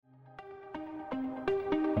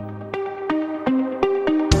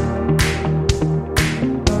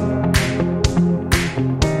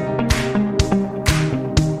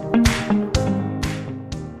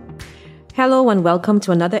and welcome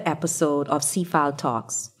to another episode of CFAL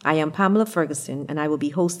Talks. I am Pamela Ferguson and I will be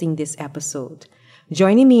hosting this episode.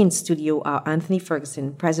 Joining me in studio are Anthony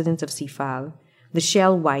Ferguson, President of CFAL,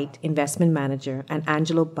 Michelle White, Investment Manager, and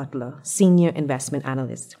Angelo Butler, Senior Investment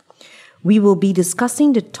Analyst. We will be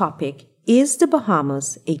discussing the topic, is the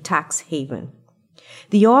Bahamas a tax haven?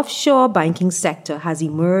 The offshore banking sector has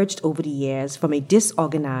emerged over the years from a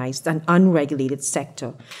disorganized and unregulated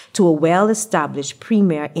sector to a well-established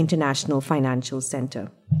premier international financial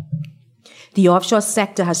center. The offshore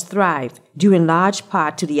sector has thrived due in large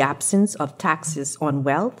part to the absence of taxes on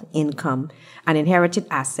wealth, income, and inherited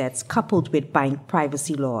assets coupled with bank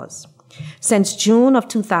privacy laws. Since June of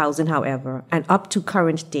 2000, however, and up to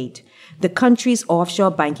current date, the country's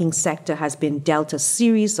offshore banking sector has been dealt a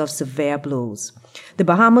series of severe blows. The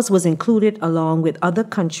Bahamas was included along with other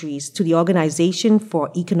countries to the Organization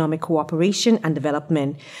for Economic Cooperation and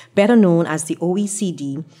Development, better known as the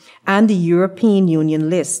OECD, and the European Union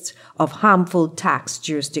list of harmful tax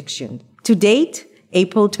jurisdictions. To date,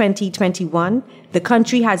 April 2021, the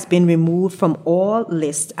country has been removed from all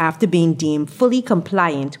lists after being deemed fully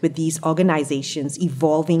compliant with these organizations'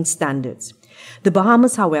 evolving standards. The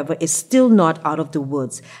Bahamas, however, is still not out of the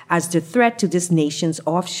woods as the threat to this nation's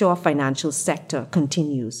offshore financial sector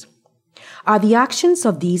continues. Are the actions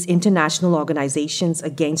of these international organizations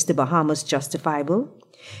against the Bahamas justifiable?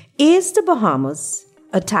 Is the Bahamas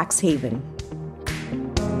a tax haven?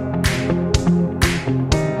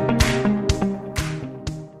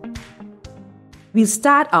 We'll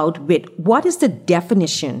start out with what is the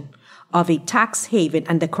definition of a tax haven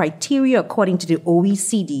and the criteria according to the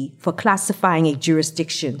OECD for classifying a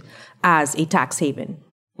jurisdiction as a tax haven.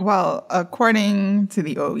 Well, according to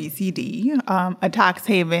the OECD, a tax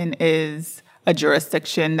haven is a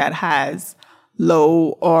jurisdiction that has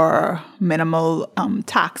low or minimal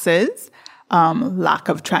taxes, lack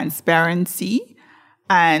of transparency,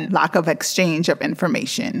 and lack of exchange of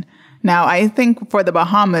information. Now, I think for the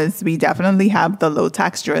Bahamas, we definitely have the low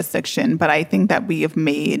tax jurisdiction, but I think that we have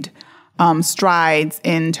made strides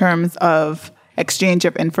in terms of exchange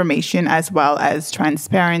of information as well as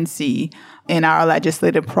transparency in our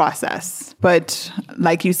legislative process. But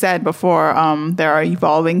like you said before, there are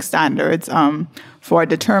evolving standards for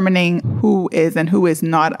determining who is and who is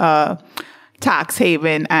not a tax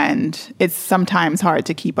haven, and it's sometimes hard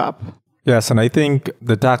to keep up. Yes, and I think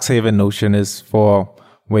the tax haven notion is for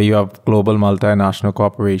where you have global multinational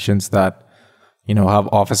corporations that, have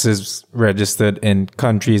offices registered in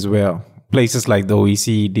countries where places like the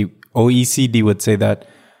OECD would say that,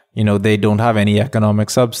 they don't have any economic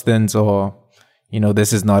substance or,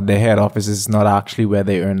 this is not their head office, it's not actually where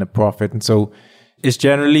they earn the profit. And so it's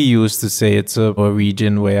generally used to say it's a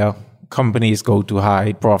region where companies go to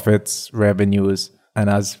hide profits, revenues, and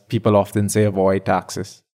as people often say, avoid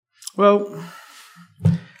taxes. Well,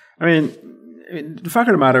 the fact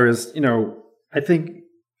of the matter is, I think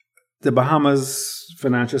the Bahamas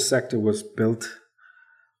financial sector was built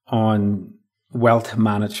on wealth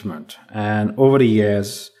management. And over the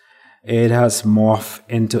years, it has morphed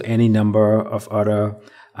into any number of other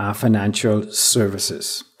financial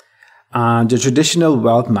services. The traditional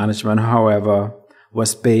wealth management, however,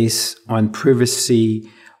 was based on privacy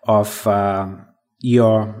of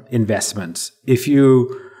your investments. If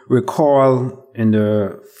you recall, in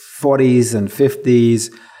the 40s and 50s,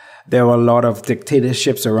 there were a lot of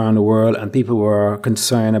dictatorships around the world and people were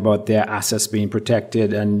concerned about their assets being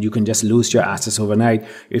protected, and you can just lose your assets overnight.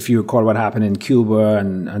 If you recall what happened in Cuba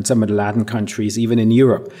and some of the Latin countries, even in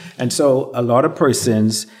Europe. And so a lot of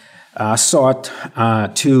persons sought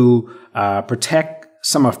to protect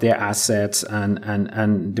some of their assets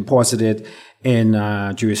and deposit it in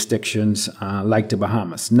jurisdictions like the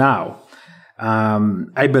Bahamas. Now,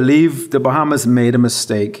 I believe the Bahamas made a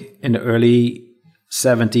mistake in the early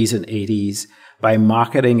 70s and 80s by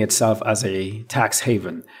marketing itself as a tax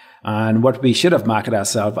haven. And what we should have marketed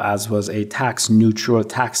ourselves as was a tax neutral,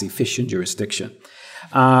 tax efficient jurisdiction.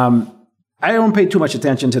 I don't pay too much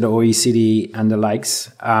attention to the OECD and the likes.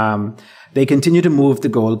 They continue to move the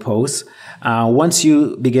goalposts. Once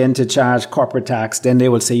you begin to charge corporate tax, then they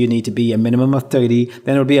will say you need to be a minimum of 30,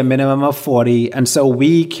 then it'll be a minimum of 40. And so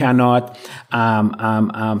we cannot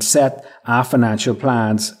set our financial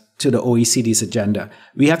plans to the OECD's agenda.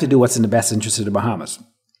 We have to do what's in the best interest of the Bahamas.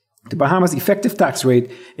 The Bahamas' effective tax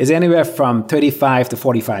rate is anywhere from 35 to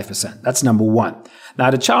 45%. That's number one.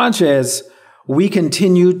 Now, the challenge is we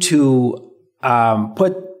continue to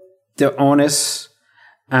put the onus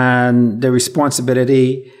and the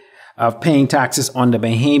responsibility of paying taxes on the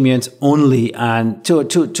Bahamians only, and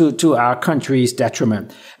to our country's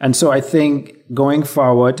detriment. And so I think going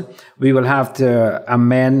forward, we will have to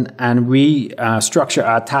amend and restructure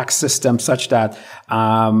our tax system such that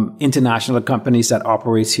international companies that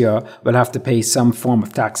operate here will have to pay some form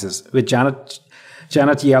of taxes. With Janet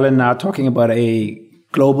Yellen now talking about a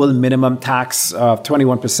global minimum tax of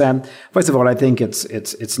 21%. First of all, I think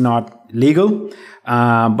it's not legal.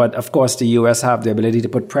 But of course, the U.S. have the ability to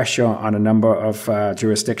put pressure on a number of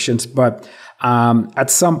jurisdictions. But at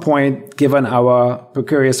some point, given our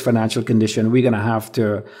precarious financial condition, we're going to have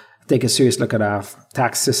to take a serious look at our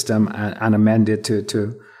tax system and amend it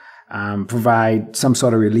to provide some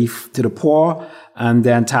sort of relief to the poor and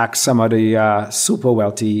then tax some of the super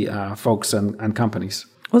wealthy folks and companies.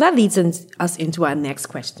 Well, that leads us into our next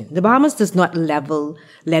question. The Bahamas does not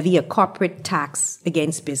levy a corporate tax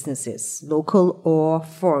against businesses, local or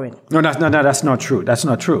foreign. No, that's not true. That's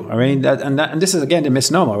not true. I mean, and this is again the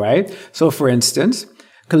misnomer, right? So, for instance,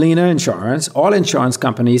 Colina Insurance, all insurance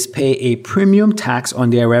companies pay a premium tax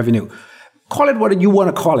on their revenue. Call it what you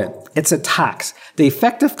want to call it. It's a tax. The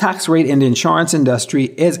effective tax rate in the insurance industry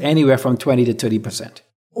is anywhere from 20 to 30%.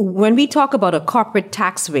 When we talk about a corporate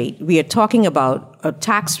tax rate, we are talking about a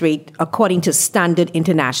tax rate according to standard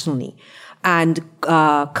internationally. And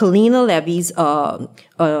Colina levies a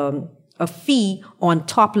fee on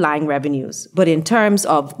top line revenues. But in terms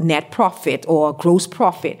of net profit or gross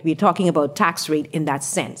profit, we're talking about tax rate in that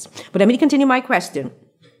sense. But let me continue my question.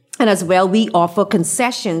 And as well, we offer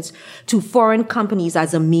concessions to foreign companies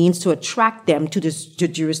as a means to attract them to the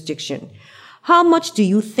jurisdiction. How much do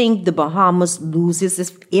you think the Bahamas loses,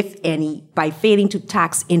 if any, by failing to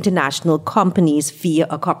tax international companies via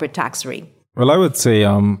a corporate tax rate? Well, I would say,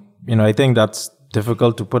 I think that's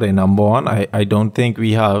difficult to put a number on. I don't think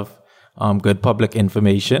we have good public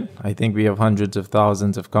information. I think we have hundreds of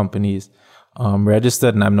thousands of companies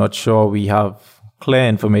registered, and I'm not sure we have clear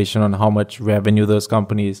information on how much revenue those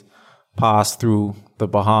companies pass through the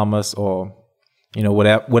Bahamas or,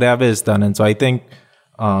 whatever is done. And so I think,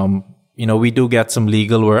 we do get some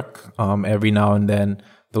legal work every now and then.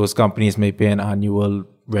 Those companies may pay an annual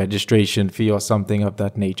registration fee or something of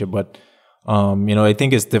that nature. But, I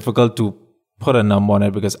think it's difficult to put a number on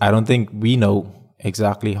it because I don't think we know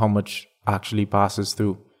exactly how much actually passes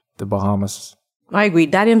through the Bahamas. I agree.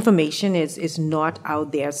 That information is not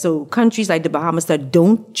out there. So countries like the Bahamas that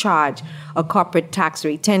don't charge a corporate tax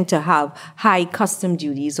rate tend to have high custom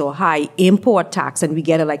duties or high import tax. And we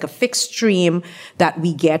get a fixed stream that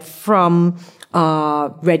we get from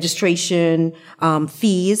registration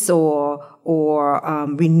fees or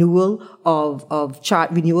renewal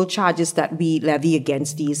renewal charges that we levy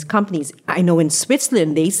against these companies. I know in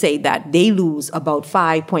Switzerland, they say that they lose about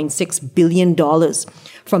 $5.6 billion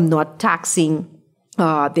from not taxing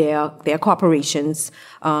their corporations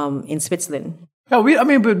in Switzerland. No,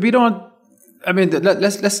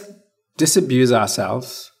 let's disabuse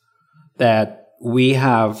ourselves that we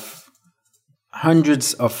have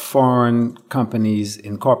hundreds of foreign companies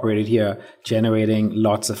incorporated here generating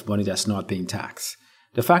lots of money that's not being taxed.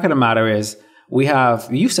 The fact of the matter is we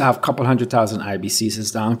used to have a couple 100,000 IBCs,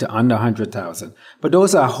 it's down to under 100,000. But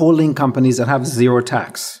those are holding companies that have zero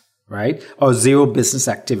tax, right? Or zero business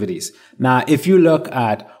activities. Now, if you look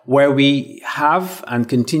at where we have and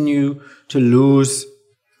continue to lose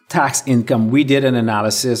tax income, we did an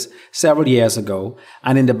analysis several years ago.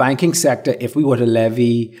 And in the banking sector, if we were to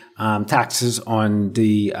levy taxes on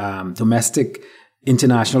the domestic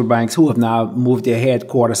international banks who have now moved their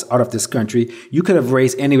headquarters out of this country, you could have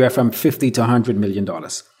raised anywhere from $50 to $100 million.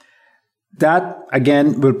 That,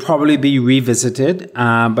 again, will probably be revisited.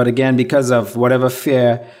 But again, because of whatever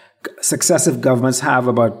fear successive governments have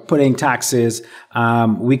about putting taxes,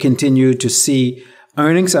 we continue to see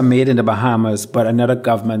earnings are made in the Bahamas, but another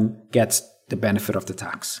government gets the benefit of the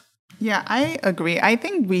tax. Yeah, I agree. I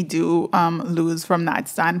think we do lose from that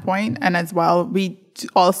standpoint. And as well, we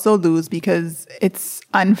also lose because it's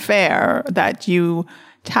unfair that you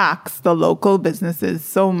tax the local businesses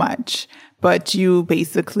so much, but you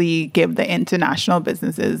basically give the international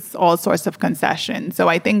businesses all sorts of concessions. So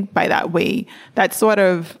I think by that way, that sort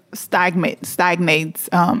of stagnates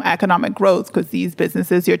economic growth because these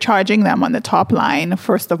businesses, you're charging them on the top line,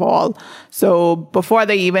 first of all. So before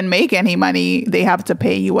they even make any money, they have to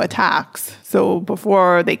pay you a tax. So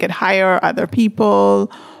before they could hire other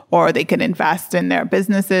people or they could invest in their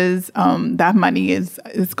businesses, that money is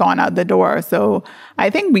gone out the door. So I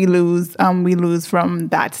think we lose from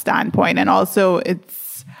that standpoint. And also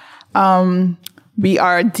it's, we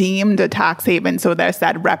are deemed a tax haven. So there's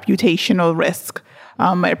that reputational risk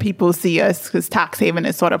where people see us, because tax haven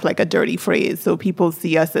is sort of like a dirty phrase. So people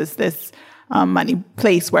see us as this money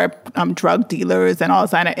place where drug dealers and all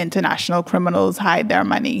kind of international criminals hide their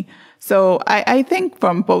money. So I think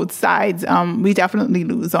from both sides, we definitely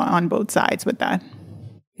lose on both sides with that.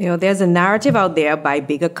 There's a narrative out there by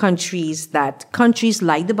bigger countries that countries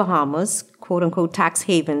like the Bahamas, quote unquote tax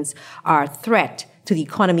havens, are a threat to the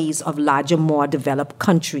economies of larger, more developed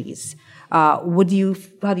countries. How do you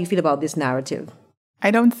feel about this narrative? I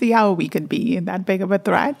don't see how we could be that big of a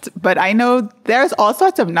threat, but I know there's all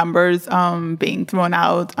sorts of numbers being thrown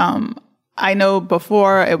out. I know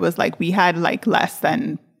before it was like we had like less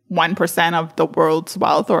than 1% of the world's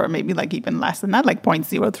wealth, or maybe like even less than that, like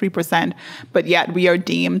 0.03%. But yet we are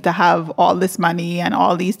deemed to have all this money, and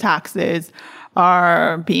all these taxes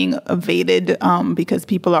are being evaded because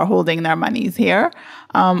people are holding their monies here.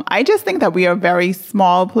 I just think that we are a very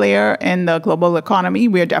small player in the global economy.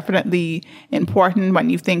 We are definitely important when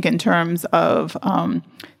you think in terms of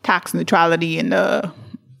tax neutrality and the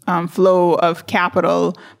flow of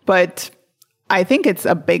capital. But I think it's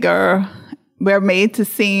we're made to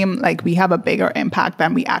seem like we have a bigger impact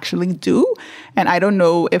than we actually do. And I don't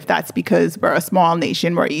know if that's because we're a small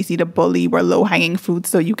nation, we're easy to bully, we're low-hanging fruit,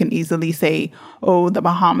 so you can easily say, oh, the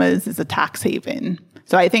Bahamas is a tax haven.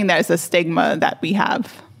 So I think there's a stigma that we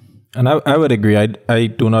have. And I would agree. I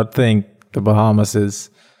do not think the Bahamas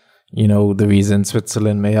is, the reason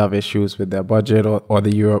Switzerland may have issues with their budget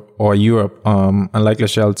or Europe. And like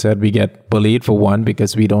Lachelle said, we get bullied for one,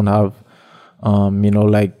 because we don't have,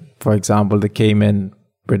 for example, the Cayman,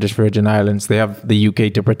 British Virgin Islands, they have the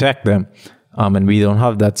UK to protect them. And we don't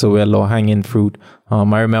have that, so we're low-hanging fruit.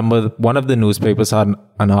 I remember one of the newspapers had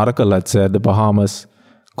an article that said the Bahamas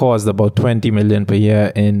caused about $20 million per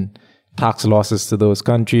year in tax losses to those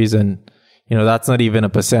countries. And, that's not even a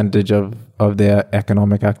percentage of their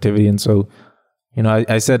economic activity. And so,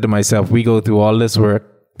 I said to myself, we go through all this work.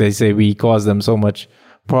 They say we cause them so much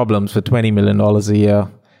problems for $20 million a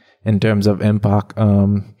year in terms of impact.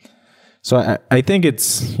 So I think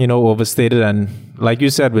it's, overstated. And like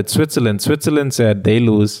you said, with Switzerland said they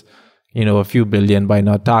lose, a few billion by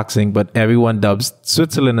not taxing, but everyone dubs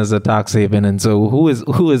Switzerland as a tax haven. And so who has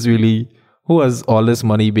all this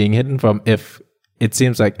money being hidden from, if it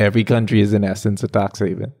seems like every country is in essence a tax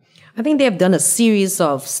haven? I think they have done a series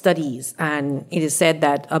of studies, and it is said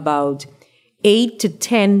that about 8 to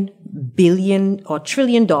 10 billion or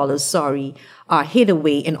 $trillion, are hid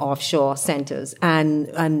away in offshore centers.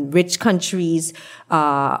 And rich countries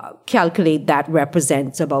calculate that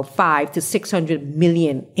represents about 500 to 600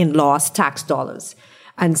 million in lost tax dollars.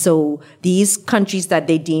 And so these countries that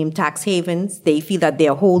they deem tax havens, they feel that they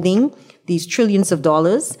are holding these trillions of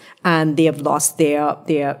dollars, and they have lost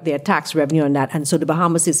their tax revenue on that. And so the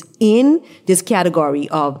Bahamas is in this category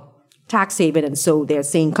of tax haven, and so they're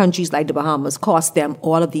saying countries like the Bahamas cost them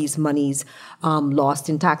all of these monies lost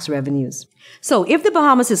in tax revenues. So if the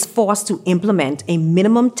Bahamas is forced to implement a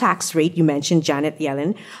minimum tax rate, you mentioned Janet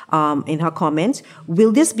Yellen in her comments,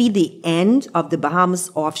 will this be the end of the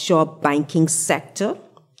Bahamas offshore banking sector?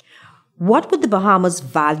 What would the Bahamas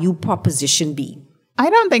value proposition be? I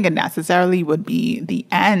don't think it necessarily would be the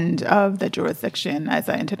end of the jurisdiction as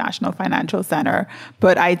an international financial center,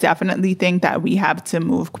 but I definitely think that we have to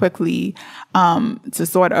move quickly to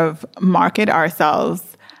sort of market ourselves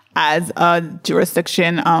as a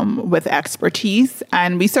jurisdiction with expertise.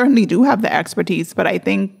 And we certainly do have the expertise, but I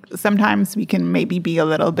think sometimes we can maybe be a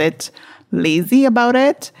little bit lazy about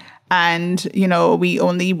it. And, we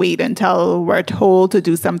only wait until we're told to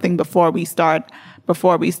do something before we start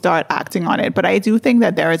acting on it. But I do think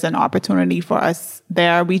that there is an opportunity for us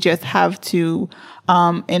there. We just have to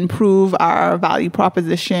improve our value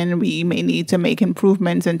proposition. We may need to make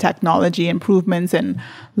improvements in technology, improvements in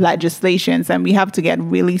legislations, and we have to get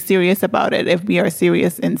really serious about it if we are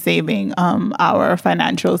serious in saving our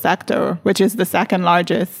financial sector, which is the second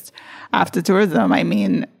largest after tourism. I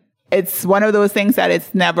mean, it's one of those things that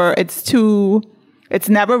it's never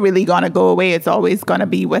really going to go away. It's always going to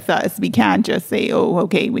be with us. We can't just say, oh,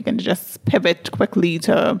 okay, we can just pivot quickly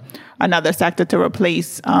to another sector to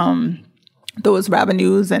replace those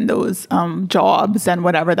revenues and those jobs and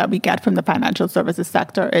whatever that we get from the financial services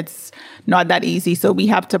sector. It's not that easy. So we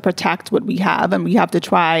have to protect what we have, and we have to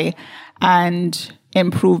try and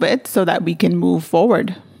improve it so that we can move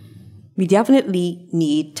forward. We definitely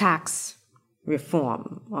need tax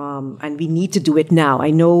reform, and we need to do it now.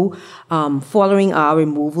 I know following our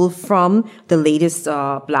removal from the latest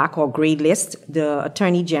black or gray list, the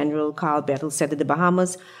Attorney General, Carl Bettel, said that the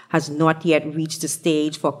Bahamas has not yet reached the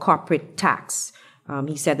stage for corporate tax.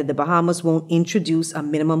 He said that the Bahamas won't introduce a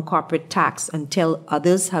minimum corporate tax until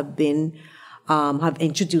others have been have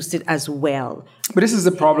introduced it as well. But this is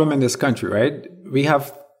the problem in this country, right? We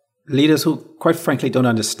have leaders who, quite frankly, don't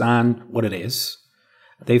understand what it is.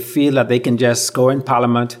 They feel that they can just go in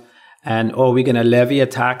parliament and, we're going to levy a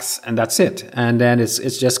tax and that's it. And then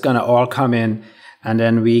it's just going to all come in, and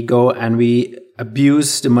then we go and we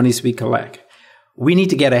abuse the monies we collect. We need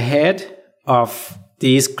to get ahead of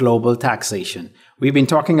these global taxation. We've been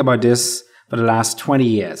talking about this for the last 20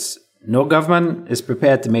 years. No government is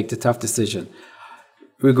prepared to make the tough decision.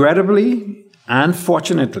 Regrettably and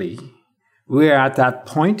fortunately, we're at that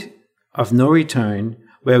point of no return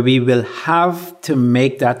where we will have to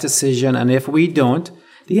make that decision. And if we don't,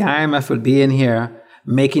 the IMF will be in here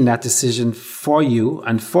making that decision for you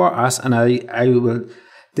and for us. And I will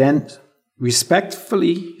then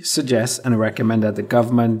respectfully suggest and recommend that the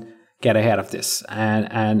government get ahead of this.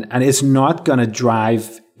 And it's not going to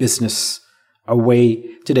drive business away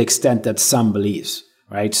to the extent that some believes,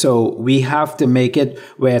 right? So we have to make it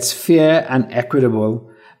where it's fair and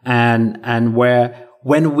equitable, and where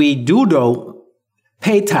when we do though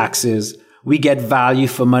pay taxes, we get value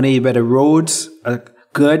for money, where the roads are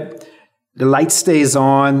good, the light stays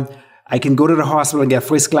on, I can go to the hospital and get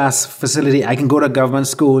first-class facility. I can go to government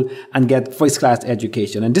school and get first-class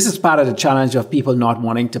education. And this is part of the challenge of people not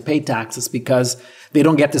wanting to pay taxes because they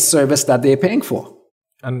don't get the service that they're paying for.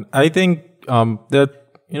 And I think that,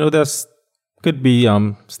 there's could be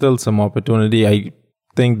still some opportunity. I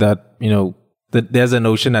think that, that there's a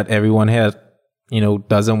notion that everyone here,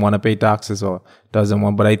 doesn't want to pay taxes or doesn't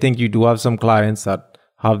want. But I think you do have some clients that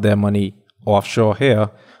have their money offshore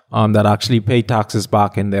here, that actually pay taxes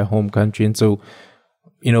back in their home country. And so,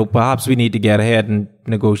 perhaps we need to get ahead and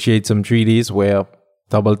negotiate some treaties where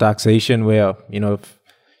double taxation, where, if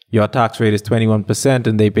your tax rate is 21%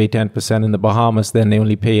 and they pay 10% in the Bahamas, then they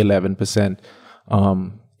only pay 11%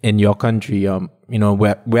 in your country.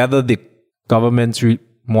 Whether the governments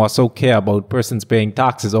more so care about persons paying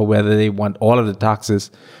taxes or whether they want all of the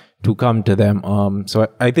taxes to come to them. So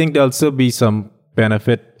I think there'll still be some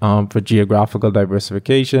benefit for geographical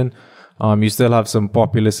diversification. You still have some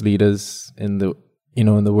populist leaders in the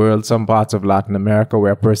in the world, some parts of Latin America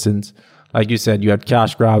where persons, like you said, you had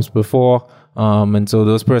cash grabs before, and so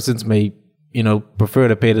those persons may prefer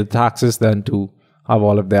to pay the taxes than to have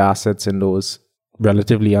all of their assets in those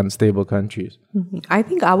relatively unstable countries. Mm-hmm. I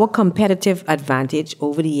think our competitive advantage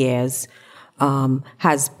over the years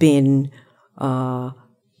has been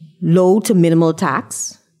low to minimal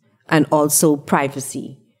tax, and also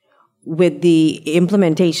privacy. With the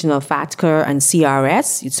implementation of FATCA and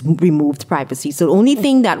CRS, it's removed privacy. So the only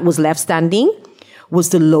thing that was left standing was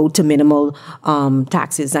the low to minimal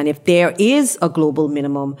taxes. And if there is a global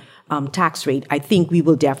minimum tax rate, I think we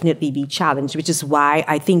will definitely be challenged, which is why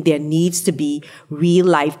I think there needs to be real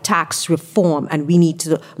life tax reform. And we need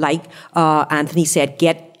to, like Anthony said,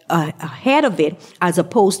 get ahead of it, as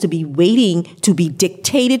opposed to be waiting to be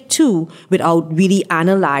dictated to without really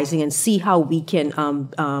analyzing and see how we can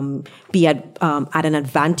be at an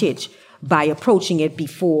advantage by approaching it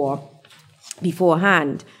beforehand.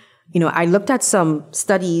 I looked at some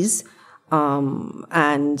studies,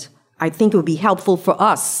 and I think it would be helpful for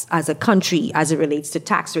us as a country as it relates to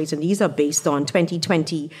tax rates, and these are based on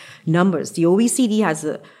 2020 numbers. The OECD has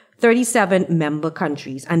 37 member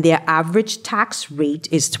countries, and their average tax rate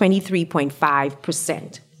is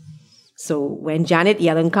 23.5%. So when Janet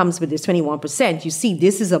Yellen comes with this 21%, you see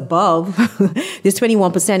this is above, this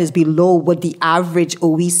 21% is below what the average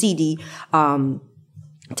OECD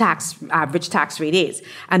average tax rate is.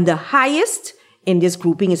 And the highest in this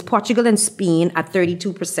grouping is Portugal and Spain at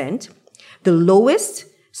 32%. The lowest,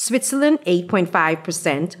 Switzerland,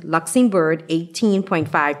 8.5%, Luxembourg,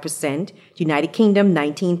 18.5%, United Kingdom,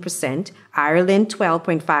 19%, Ireland,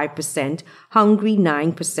 12.5%, Hungary,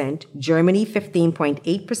 9%, Germany,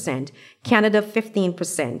 15.8%, Canada,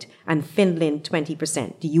 15%, and Finland,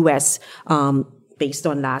 20%. The U.S., based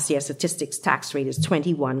on last year's statistics, tax rate is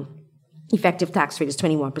 21%. Effective tax rate is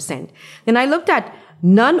 21%. Then I looked at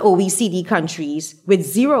non-OECD countries with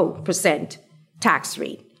 0% tax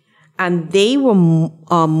rate. And they were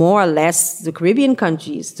more or less the Caribbean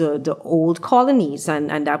countries, the old colonies.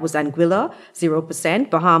 And that was Anguilla, 0%,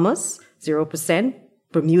 Bahamas, 0%,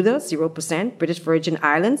 Bermuda, 0%, British Virgin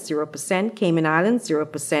Islands, 0%, Cayman Islands,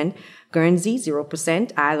 0%, Guernsey,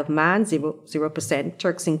 0%, Isle of Man, 0%,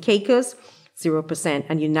 Turks and Caicos, 0%,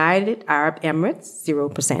 and United Arab Emirates,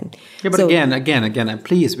 0%. Yeah, but again,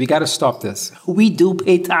 please, we got to stop this. We do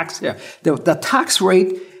pay tax here. The tax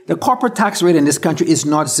rate the corporate tax rate in this country is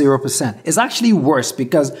not 0%. It's actually worse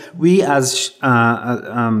because we, as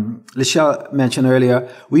Lachelle mentioned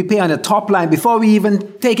earlier, we pay on the top line before we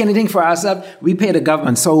even take anything for ourselves. We pay the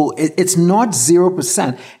government, so it's not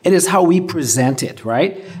 0%. It is how we present it,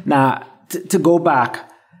 right? Now, to go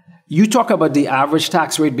back, you talk about the average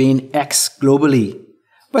tax rate being X globally,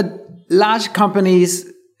 but large companies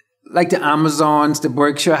like the Amazons, the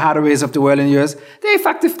Berkshire Hathaways of the world in the US, their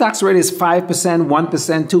effective tax rate is 5%, 1%,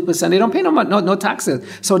 2%. They don't pay no taxes.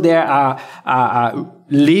 So there are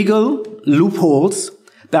legal loopholes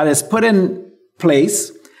that is put in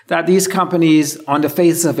place that these companies, on the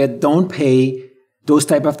face of it, don't pay those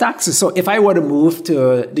type of taxes. So if I were to move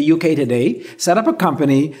to the UK today, set up a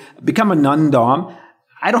company, become a non-dom,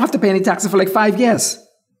 I don't have to pay any taxes for like 5 years.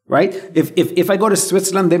 Right? If I go to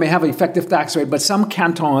Switzerland, they may have an effective tax rate, but some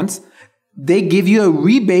cantons, they give you a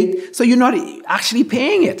rebate, so you're not actually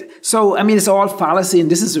paying it. So, I mean, it's all fallacy,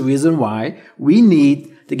 and this is the reason why we need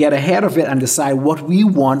to get ahead of it and decide what we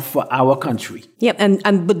want for our country. Yeah,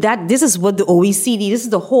 but this is what the OECD, this is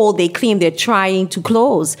the hole they claim they're trying to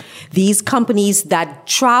close. These companies that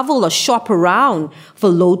travel or shop around for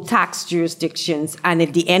low tax jurisdictions, and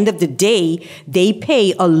at the end of the day, they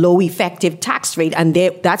pay a low effective tax rate, and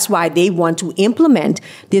that's why they want to implement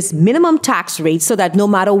this minimum tax rate so that no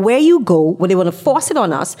matter where you go, when they want to force it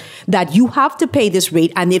on us, that you have to pay this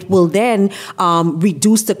rate, and it will then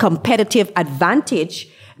reduce the competitive advantage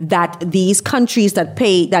that these countries that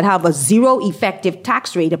have a zero effective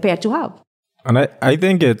tax rate appear to have. And I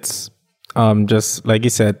think it's just like you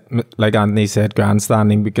said, like Anthony said,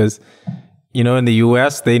 grandstanding, because, you know, in the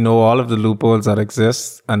US, they know all of the loopholes that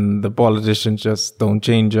exist and the politicians just don't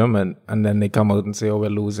change them. And then they come out and say, oh, we're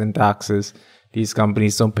losing taxes. These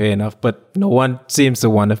companies don't pay enough. But no one seems to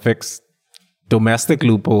want to fix domestic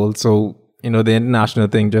loopholes. So, you know, the international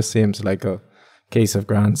thing just seems like a case of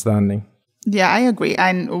grandstanding. Yeah, I agree.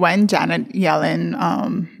 And when Janet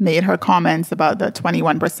Yellen made her comments about the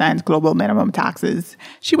 21% global minimum taxes,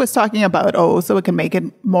 she was talking about, so it can make it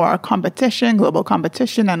more competition, global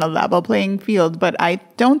competition, and a level playing field. But I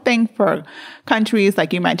don't think for countries,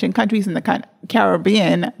 like you mentioned, countries in the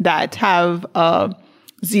Caribbean that have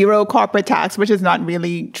zero corporate tax, which is not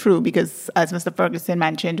really true because, as Mr. Ferguson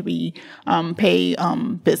mentioned, we pay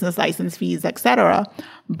business license fees, etc.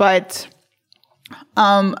 But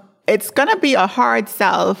it's going to be a hard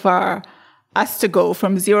sell for us to go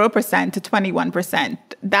from 0% to 21%.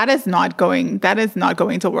 That is not going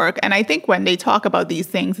to work. And I think when they talk about these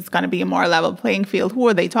things, it's going to be a more level playing field. Who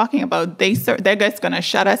are they talking about? They're just going to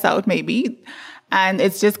shut us out maybe. And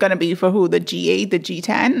it's just going to be for who? The G8, the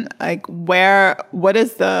G10? Like what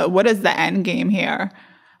is the end game here?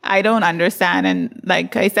 I don't understand. And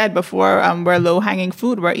like I said before, we're low-hanging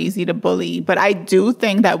fruit. We're easy to bully. But I do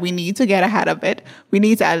think that we need to get ahead of it. We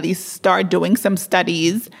need to at least start doing some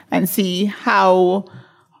studies and see how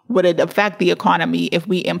would it affect the economy if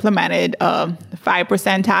we implemented a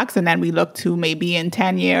 5% tax and then we look to maybe in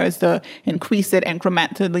 10 years to increase it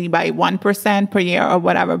incrementally by 1% per year or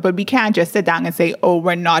whatever. But we can't just sit down and say,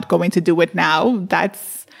 we're not going to do it now.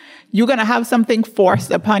 You're going to have something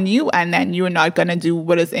forced upon you, and then you're not going to do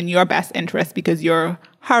what is in your best interest because you're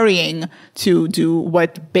hurrying to do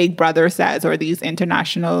what Big Brother says or these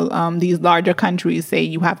international, these larger countries say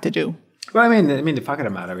you have to do. Well, I mean, the fact of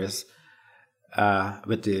the matter is,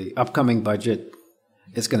 with the upcoming budget,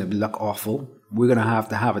 it's going to look awful. We're going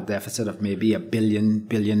to have a deficit of maybe $1 billion, $1.5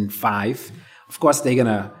 billion. Of course, they're going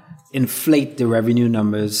to inflate the revenue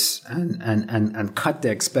numbers and cut the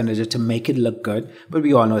expenditure to make it look good. But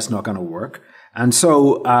we all know it's not going to work. And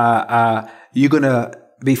so you're going to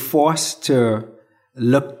be forced to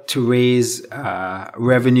look to raise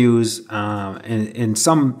revenues in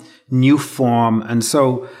some new form. And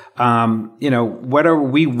so, whether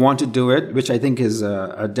we want to do it, which I think is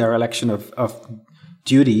a dereliction of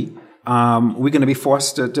duty, we're going to be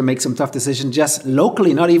forced to make some tough decisions just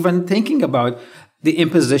locally, not even thinking about the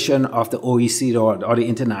imposition of the OECD or the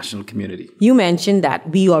international community. You mentioned that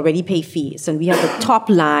we already pay fees, and we have the top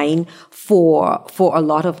line for a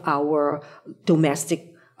lot of our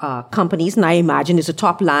domestic companies, and I imagine it's a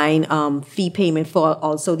top line fee payment for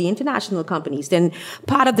also the international companies. Then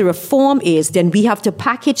part of the reform is then we have to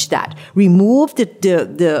package that, remove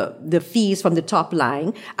the fees from the top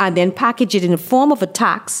line, and then package it in the form of a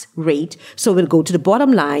tax rate, so it will go to the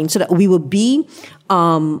bottom line, so that we will be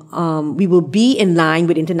we will be in line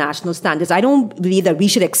with international standards. I don't believe that we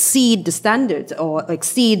should exceed the standards or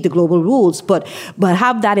exceed the global rules, but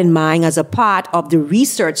have that in mind as a part of the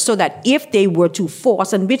research, so that if they were to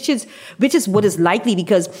force, and which is what is likely,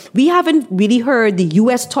 because we haven't really heard the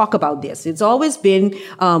U.S. talk about this. It's always been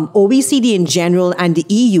OECD in general and the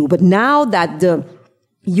EU, but now that the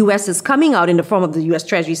U.S. is coming out in the form of the U.S.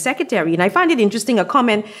 Treasury Secretary. And I find it interesting, a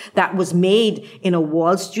comment that was made in a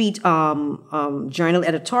Wall Street Journal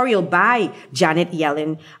editorial by Janet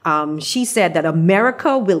Yellen. She said that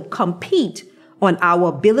America will compete on our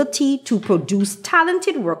ability to produce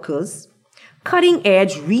talented workers,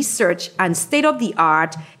 cutting-edge research, and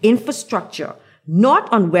state-of-the-art infrastructure,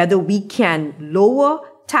 not on whether we can have lower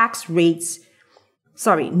tax rates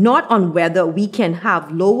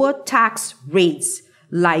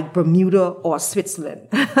like Bermuda or Switzerland.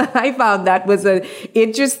 I found that was an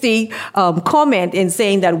interesting comment in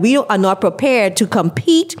saying that we are not prepared to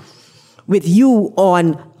compete with you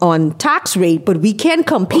on tax rate, but we can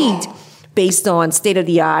compete based on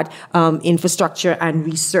state-of-the-art infrastructure and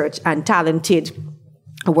research and talented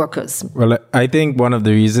workers. Well, I think one of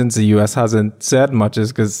the reasons the U.S. hasn't said much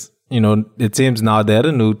is because, it seems now they're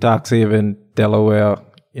the new tax haven. Delaware,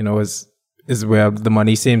 is where the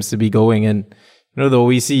money seems to be going. And the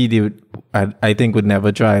OECD, I think, would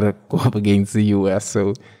never try to go up against the US.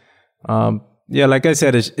 So, like I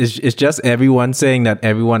said, it's just everyone saying that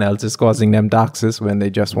everyone else is causing them taxes when they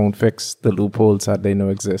just won't fix the loopholes that they know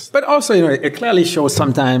exist. But also, it clearly shows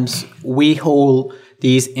sometimes we hold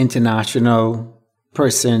these international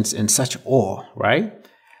persons in such awe, right?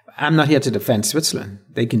 I'm not here to defend Switzerland.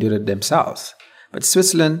 They can do it themselves. But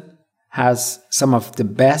Switzerland has some of the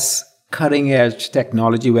best cutting-edge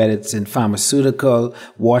technology, whether it's in pharmaceutical,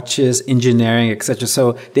 watches, engineering, etc.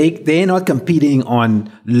 So they're not competing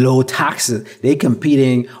on low taxes. They're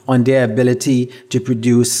competing on their ability to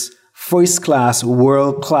produce first-class,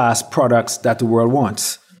 world-class products that the world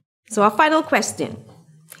wants. So our final question.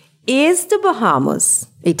 Is the Bahamas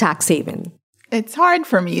a tax haven? It's hard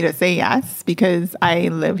for me to say yes, because I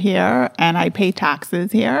live here and I pay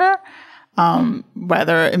taxes here.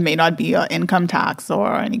 Whether it may not be an income tax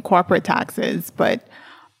or any corporate taxes,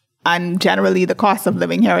 and generally the cost of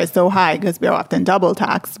living here is so high because we're often double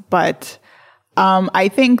taxed. But I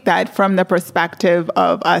think that from the perspective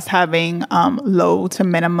of us having low to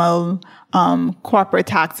minimal corporate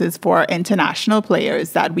taxes for international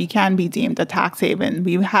players, that we can be deemed a tax haven.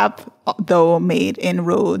 We have, though, made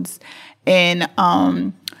inroads in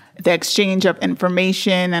the exchange of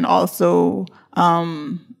information and also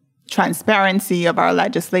transparency of our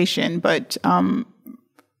legislation. But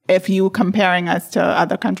if you comparing us to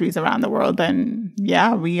other countries around the world, then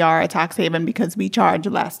we are a tax haven because we charge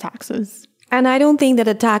less taxes. And I don't think that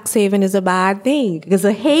a tax haven is a bad thing, because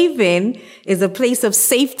a haven is a place of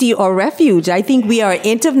safety or refuge. I think we are an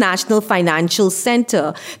international financial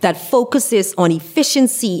center that focuses on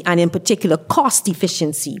efficiency and in particular cost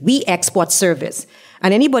efficiency. We export service.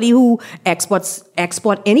 And anybody who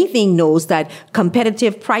export anything knows that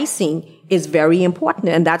competitive pricing is very important.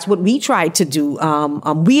 And that's what we try to do.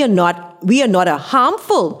 We are not a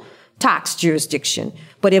harmful tax jurisdiction.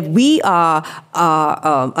 But if we are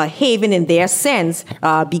a haven in their sense,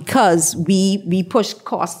 because we push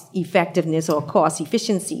cost effectiveness or cost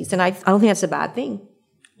efficiencies, and I don't think that's a bad thing.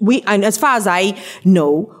 And as far as I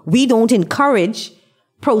know, we don't encourage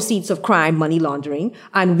proceeds of crime, money laundering,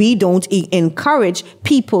 and we don't encourage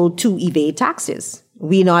people to evade taxes.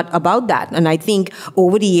 We're not about that. And I think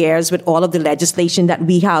over the years, with all of the legislation that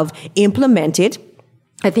we have implemented,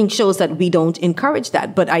 I think shows that we don't encourage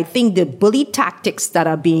that. But I think the bully tactics that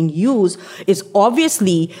are being used is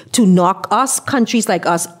obviously to knock us, countries like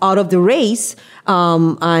us, out of the race,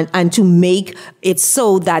 and to make it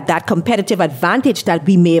so that that competitive advantage that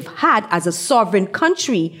we may have had as a sovereign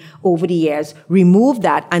country over the years, remove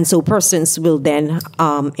that. And so persons will then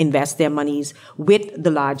invest their monies with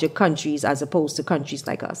the larger countries as opposed to countries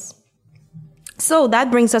like us. So that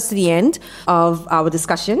brings us to the end of our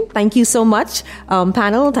discussion. Thank you so much,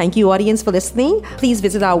 panel. Thank you, audience, for listening. Please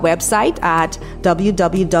visit our website at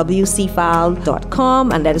www.cfile.com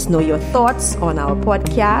and let us know your thoughts on our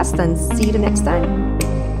podcast, and see you the next time.